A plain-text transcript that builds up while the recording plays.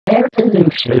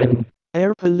pollution.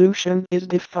 Air pollution is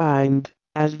defined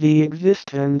as the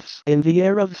existence in the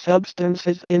air of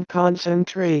substances in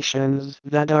concentrations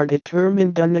that are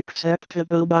determined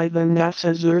unacceptable by the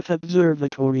NASA's Earth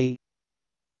Observatory.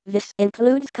 This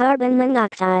includes carbon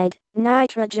monoxide,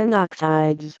 Nitrogen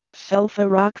oxides,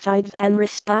 sulfur oxides, and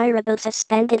respirable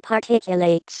suspended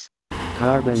particulates.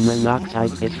 Carbon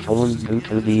monoxide is formed due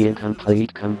to the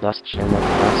incomplete combustion of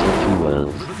fossil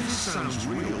fuels. This sounds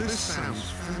real. This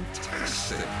sounds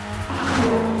fantastic.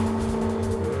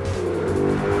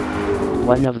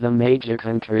 One of the major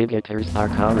contributors are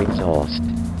car exhaust.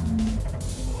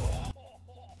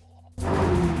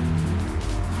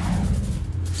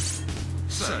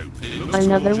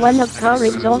 Another one of car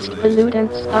exhaust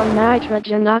pollutants are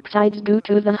nitrogen oxides due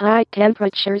to the high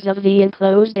temperatures of the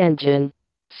enclosed engine.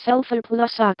 Sulfur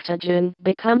plus oxygen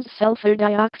becomes sulfur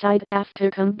dioxide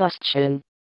after combustion.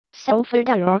 Sulfur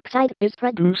dioxide is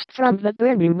produced from the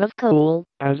burning of coal,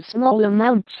 as small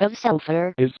amounts of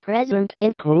sulfur is present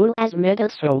in coal as metal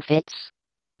sulfates.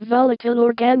 Volatile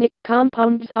organic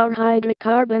compounds are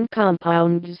hydrocarbon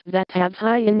compounds that have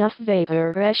high enough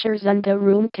vapor pressures under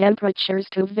room temperatures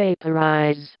to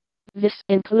vaporize. This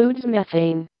includes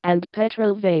methane and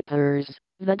petrol vapors.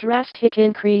 The drastic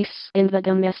increase in the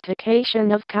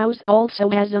domestication of cows also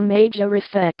has a major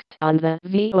effect on the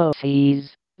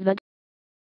VOCs. The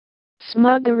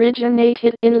smog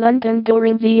originated in London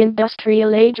during the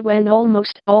industrial age when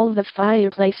almost all the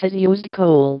fireplaces used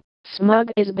coal.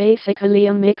 Smog is basically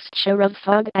a mixture of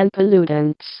fog and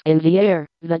pollutants in the air.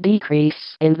 The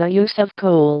decrease in the use of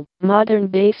coal.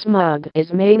 Modern-day smog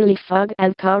is mainly fog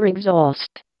and car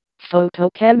exhaust.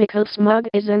 Photochemical smog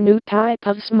is a new type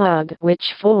of smog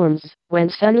which forms when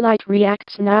sunlight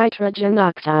reacts nitrogen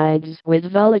oxides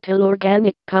with volatile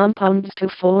organic compounds to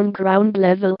form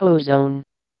ground-level ozone.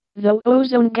 Though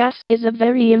ozone gas is a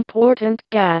very important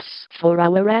gas for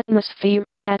our atmosphere,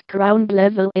 at ground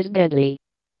level is deadly.